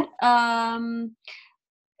 but I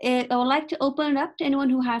would like to open it up to anyone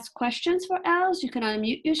who has questions for Els. You can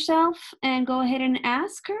unmute yourself and go ahead and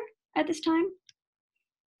ask her at this time.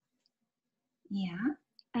 Yeah.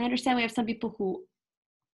 I understand we have some people who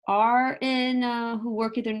are who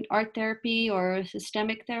work either in art therapy or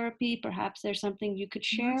systemic therapy. Perhaps there's something you could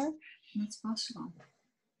share. Yes, that's possible.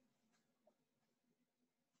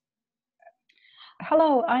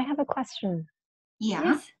 Hello, I have a question. Yeah.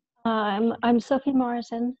 Yes. I'm Sophie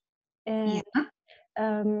Morrison. And,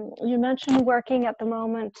 you mentioned working at the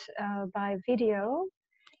moment by video.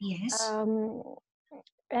 Yes.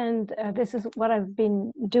 And this is what I've been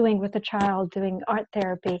doing with the child, doing art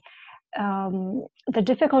therapy. The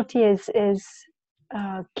difficulty is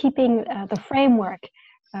keeping the framework.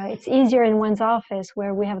 It's easier in one's office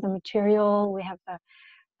where we have the material, we have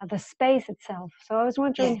the space itself. So I was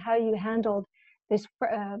wondering how you handled this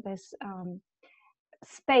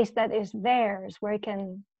space that is theirs, where it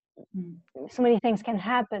can so many things can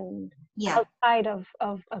happen outside of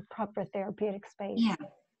a proper therapeutic space.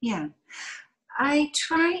 Yeah. I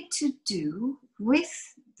try to do with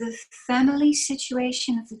the family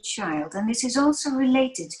situation of the child, and this is also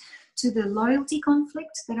related to the loyalty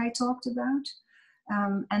conflict that I talked about,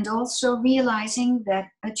 and also realizing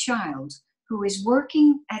that a child who is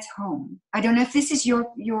working at home, I don't know if this is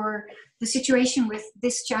the situation with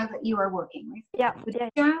this child that you are working with. The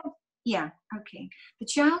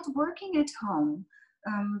child working at home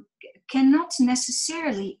cannot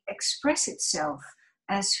necessarily express itself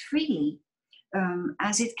as freely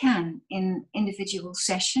as it can in individual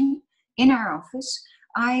session in our office.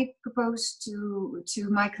 I propose to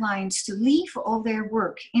my clients to leave all their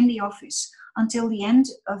work in the office until the end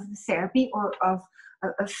of the therapy or of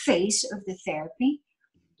a phase of the therapy.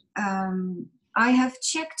 I have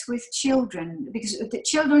checked with children, because the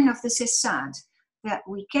children of the CESAD that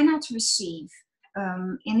we cannot receive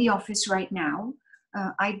in the office right now.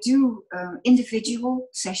 I do individual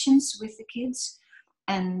sessions with the kids,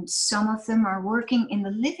 and some of them are working in the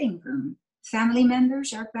living room. Family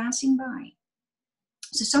members are passing by.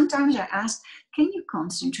 So sometimes I ask, can you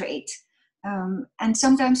concentrate? And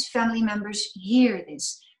sometimes family members hear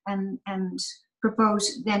this and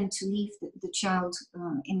propose then to leave the child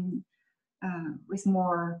with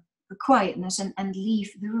more quietness and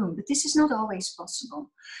leave the room. But this is not always possible.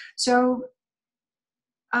 So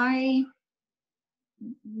I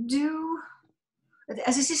do,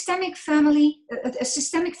 as a systemic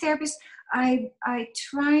therapist, I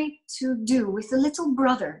try to do with the little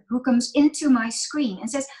brother who comes into my screen and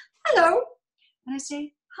says, hello. And I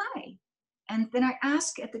say, hi. And then I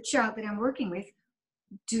ask at the child that I'm working with,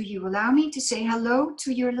 do you allow me to say hello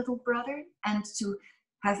to your little brother and to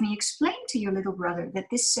have me explain to your little brother that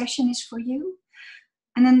this session is for you?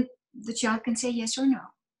 And then the child can say yes or no.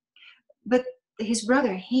 But his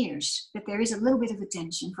brother hears that there is a little bit of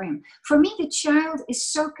attention for him. For me, the child is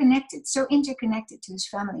so connected, so interconnected to his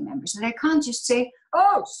family members that I can't just say,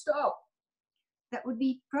 oh, stop. That would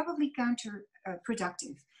be probably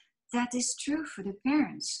counterproductive. That is true for the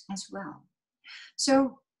parents as well.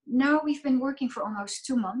 So now we've been working for almost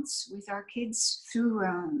 2 months with our kids through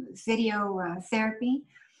video therapy.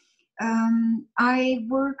 I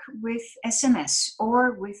work with SMS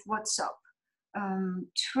or with WhatsApp,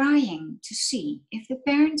 trying to see if the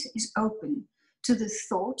parent is open to the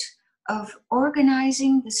thought of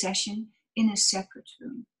organizing the session in a separate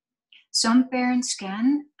room. Some parents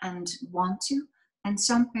can and want to, and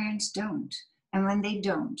some parents don't. And when they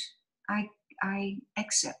don't, I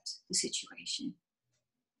accept the situation.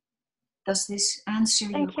 Does this answer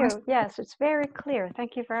your Thank question? you. Yes, it's very clear.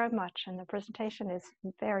 Thank you very much. And the presentation is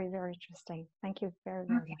very, very interesting. Thank you very,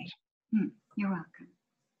 very much. You're welcome.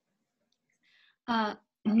 Okay.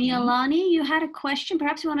 Nialani, you had a question.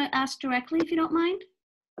 Perhaps you want to ask directly if you don't mind.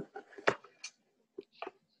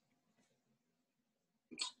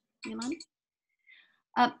 Nialani?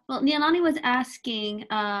 Well, Nialani was asking,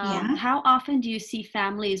 how often do you see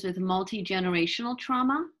families with multi-generational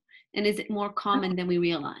trauma? And is it more common than we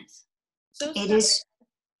realize? So it is.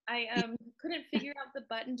 I couldn't figure out the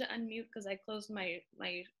button to unmute because I closed my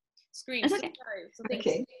screen. It's so okay. sorry. So thank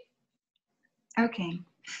Okay. you. Okay.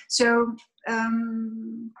 So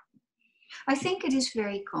I think it is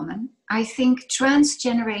very common. I think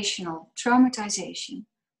transgenerational traumatization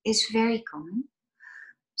is very common.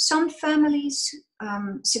 Some families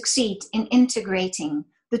succeed in integrating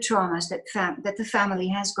the traumas that the family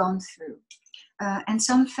has gone through, and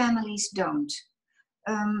some families don't.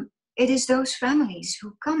 It is those families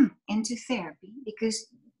who come into therapy because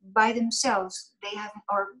by themselves they have,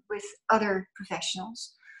 or with other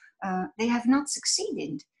professionals, they have not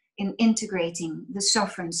succeeded in integrating the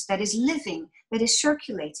sufferance that is living, that is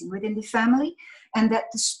circulating within the family, and that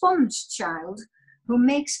the sponge child who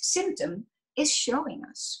makes symptom is showing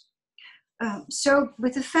us. So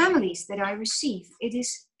with the families that I receive, it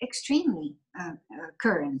is extremely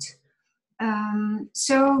current.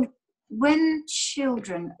 So when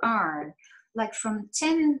children are like from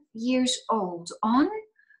 10 years old on,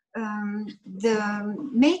 the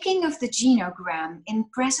making of the genogram in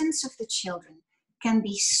presence of the children can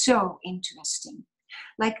be so interesting.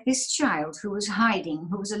 Like this child who was hiding,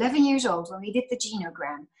 who was 11 years old when we did the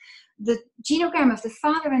genogram of the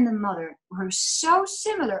father and the mother were so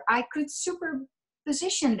similar, I could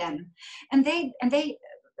superposition them. And they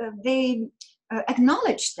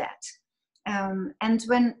acknowledged that. And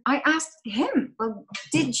when I asked him, well,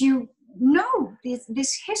 did you know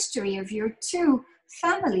this history of your two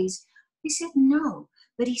families? He said no,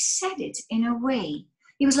 but he said it in a way.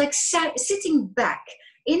 He was like sitting back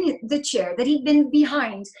in the chair that he'd been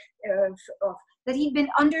behind of, that he'd been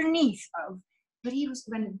underneath of. But he was,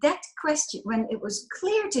 when that question, when it was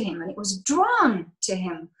clear to him and it was drawn to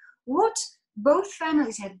him what both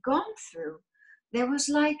families had gone through, there was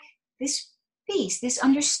like this peace, this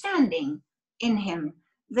understanding in him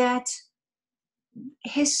that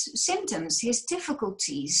his symptoms, his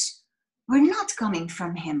difficulties were not coming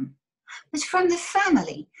from him, but from the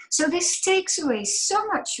family. So this takes away so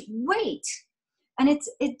much weight. And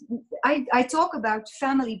I talk about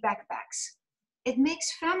family backpacks. It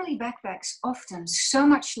makes family backpacks often so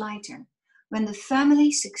much lighter when the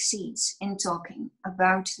family succeeds in talking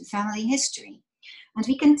about the family history. And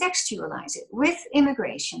we can textualize it with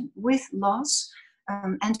immigration, with loss,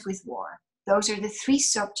 and with war. Those are the three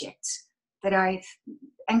subjects that I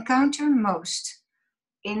encounter most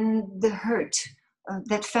in the hurt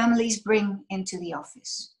that families bring into the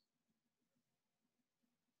office.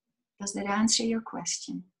 Does that answer your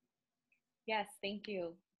question? Yes, thank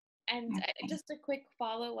you. And Okay. just a quick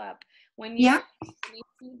follow-up. When you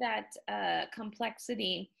see that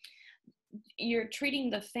complexity, you're treating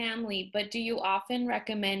the family, but do you often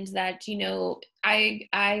recommend that,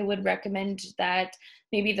 I would recommend that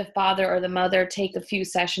maybe the father or the mother take a few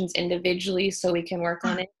sessions individually so we can work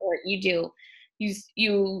on it, or you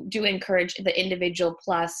do encourage the individual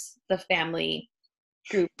plus the family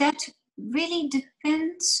group? That really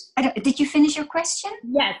depends. Did you finish your question?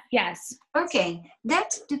 Yes. Okay,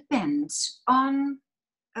 that depends on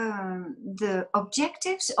the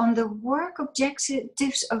objectives, on the work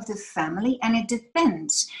objectives of the family, and it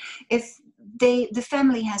depends if the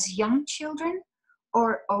family has young children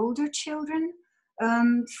or older children.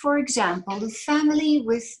 For example, the family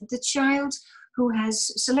with the child who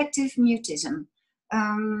has selective mutism,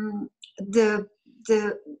 the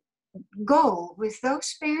goal with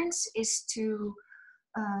those parents is to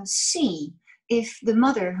see if the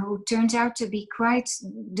mother, who turns out to be quite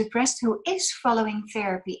depressed, who is following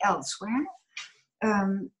therapy elsewhere,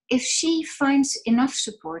 if she finds enough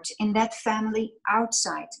support in that family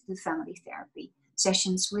outside the family therapy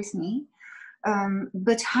sessions with me,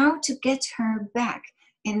 but how to get her back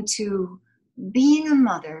into being a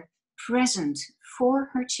mother present for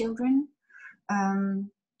her children,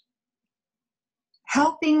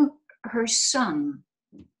 helping her son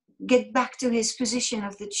get back to his position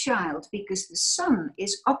of the child, because the son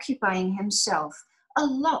is occupying himself a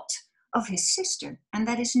lot of his sister, and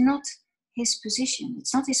that is not his position.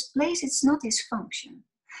 It's not his place, it's not his function.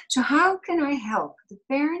 So how can I help the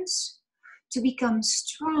parents to become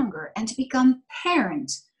stronger and to become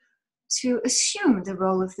parent to assume the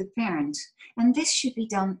role of the parent. And this should be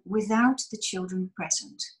done without the children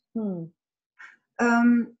present.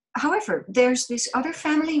 However, there's this other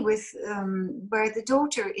family with where the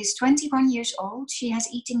daughter is 21 years old. She has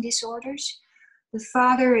eating disorders. The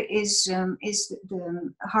father is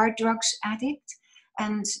the hard drugs addict,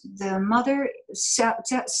 and the mother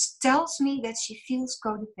tells me that she feels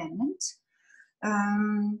codependent.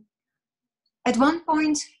 At one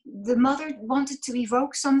point, the mother wanted to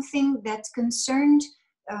evoke something that concerned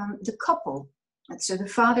the couple, so the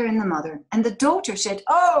father and the mother. And the daughter said,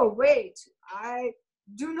 "Oh, wait, I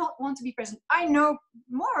do not want to be present. I know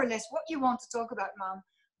more or less what you want to talk about, Mom,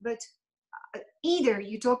 but either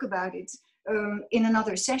you talk about it in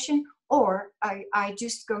another session, or I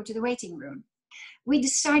just go to the waiting room." We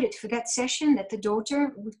decided for that session that the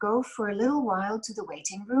daughter would go for a little while to the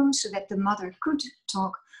waiting room so that the mother could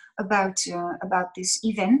talk about this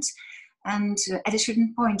event. And at a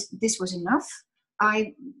certain point, this was enough.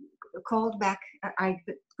 I called back, I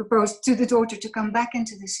proposed to the daughter to come back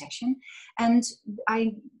into the session, and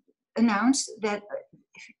I announced that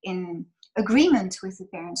in agreement with the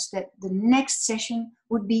parents that the next session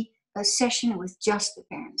would be a session with just the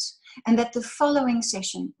parents, and that the following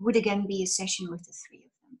session would again be a session with the three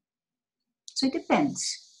of them. So it depends.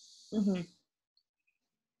 Mm-hmm.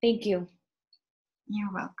 Thank you.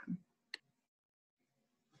 You're welcome.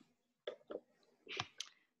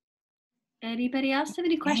 Anybody else have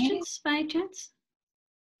any questions by chance?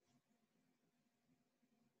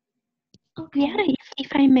 Okay. Yeah,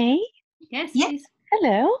 if I may. Yes, yes. please.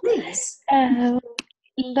 Hello. Please.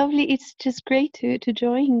 Lovely. It's just great to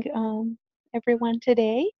join everyone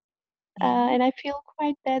today. And I feel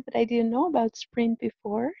quite bad that I didn't know about Sprint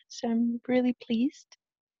before. So I'm really pleased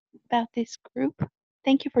about this group.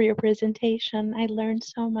 Thank you for your presentation. I learned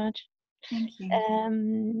so much. Thank you.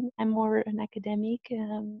 I'm more an academic.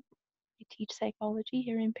 I teach psychology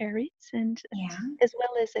here in Paris, and as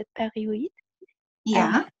well as at Paris 8.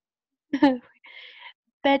 Yeah.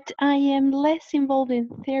 But I am less involved in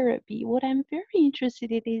therapy. What I'm very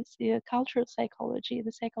interested in is cultural psychology,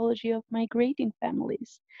 the psychology of migrating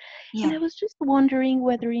families. Yeah. And I was just wondering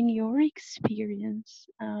whether in your experience,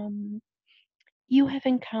 you have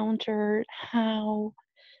encountered how,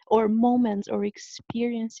 or moments or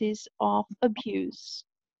experiences of abuse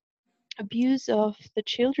of the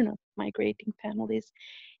children of migrating families,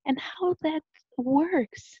 and how that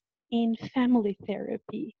works in family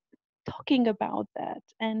therapy, talking about that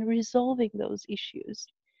and resolving those issues.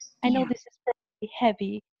 I know this is probably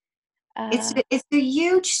heavy. It's a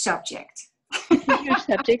huge subject. It's a huge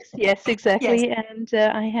subject, yes, exactly. Yes. And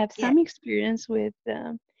I have some experience with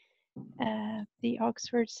the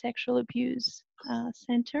Oxford Sexual Abuse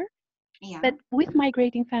Center. Yeah. But with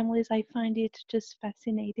migrating families, I find it just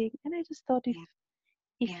fascinating. And I just thought if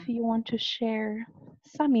you want to share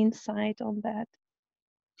some insight on that.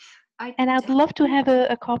 And I'd love to have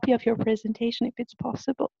a copy of your presentation if it's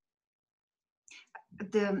possible.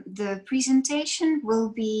 The presentation will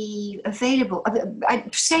be available.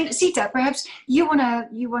 Sita, perhaps you wanna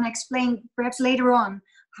explain perhaps later on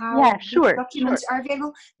how the documents are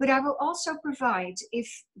available. But I will also provide,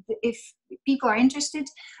 if people are interested,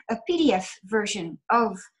 a PDF version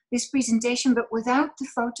of this presentation, but without the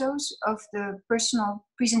photos of the personal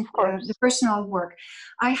work.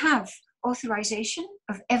 I have authorization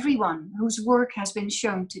of everyone whose work has been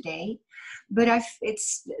shown today, but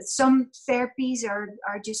some therapies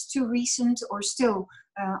are just too recent or still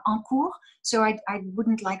en cours, so I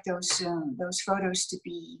wouldn't like those photos to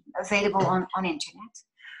be available on internet.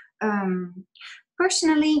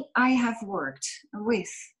 Personally, I have worked with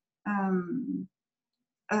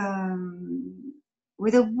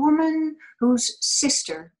a woman whose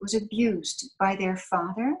sister was abused by their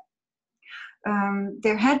father.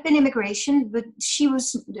 There had been immigration, but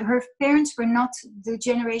her parents were not the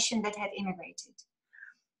generation that had immigrated.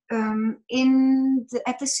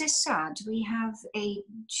 At the Sessad, we have a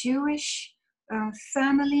Jewish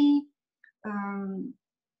family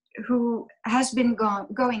who has been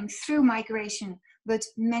going through migration, but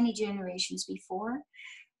many generations before.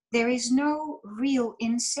 There is no real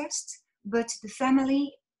incest, but the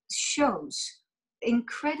family shows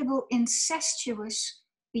incredible incestuous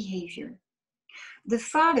behavior. The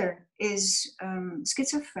father is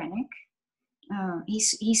schizophrenic.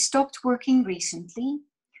 He stopped working recently,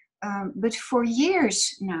 but for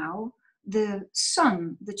years now, the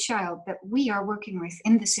son, the child that we are working with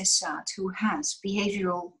in the Sessad, who has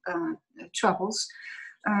behavioral troubles,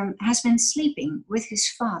 has been sleeping with his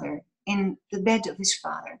father in the bed of his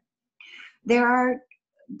father.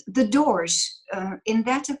 The doors in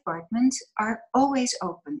that apartment are always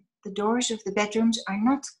open. the doors of the bedrooms are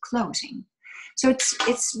not closing. So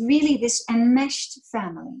it's really this enmeshed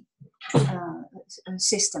family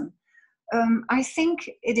system. I think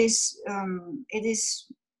it is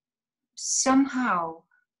somehow,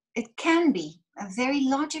 it can be a very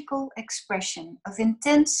logical expression of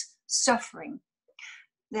intense suffering,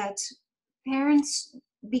 that parents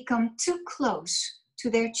become too close to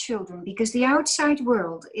their children because the outside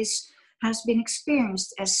world has been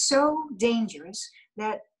experienced as so dangerous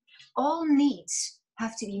that all needs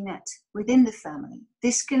have to be met within the family.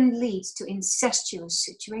 This can lead to incestuous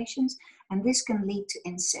situations, and this can lead to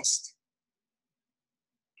incest.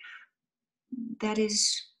 That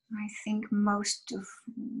is, I think, most of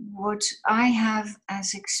what I have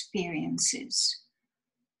as experiences.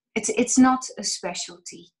 It's not a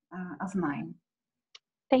specialty of mine.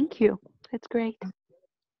 Thank you. That's great.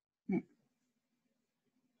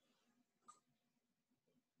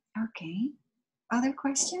 Okay. Other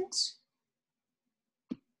questions?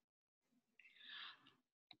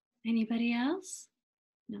 Anybody else?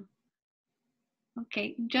 No.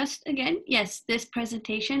 Okay, just again, yes, this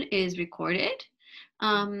presentation is recorded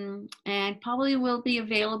and probably will be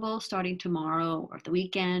available starting tomorrow or the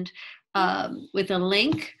weekend with a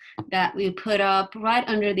link that we put up right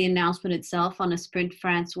under the announcement itself on the Sprint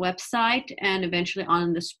France website and eventually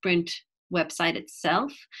on the Sprint website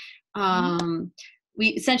itself. We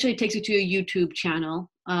essentially, it takes you to a YouTube channel.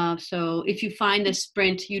 So if you find the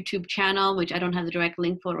Sprint YouTube channel, which I don't have the direct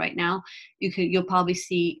link for right now, you'll probably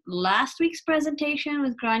see last week's presentation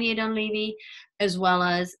with Granier Dunleavy, as well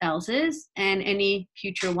as Else's and any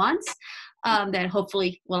future ones that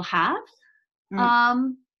hopefully we'll have.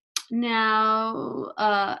 Now,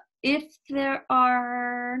 if there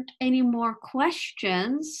aren't any more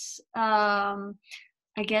questions, I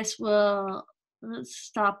guess let's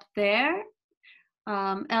stop there.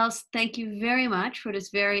 Els, thank you very much for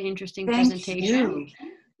this very interesting presentation.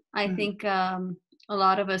 I think a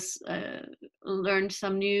lot of us learned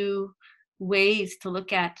some new ways to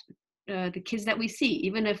look at the kids that we see.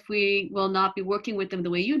 Even if we will not be working with them the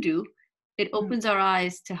way you do, it opens our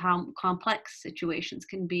eyes to how complex situations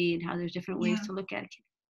can be and how there's different ways to look at it.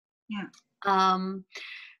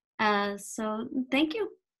 So thank you.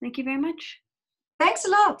 Thank you very much. Thanks a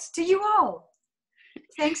lot to you all.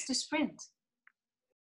 Thanks to Sprint.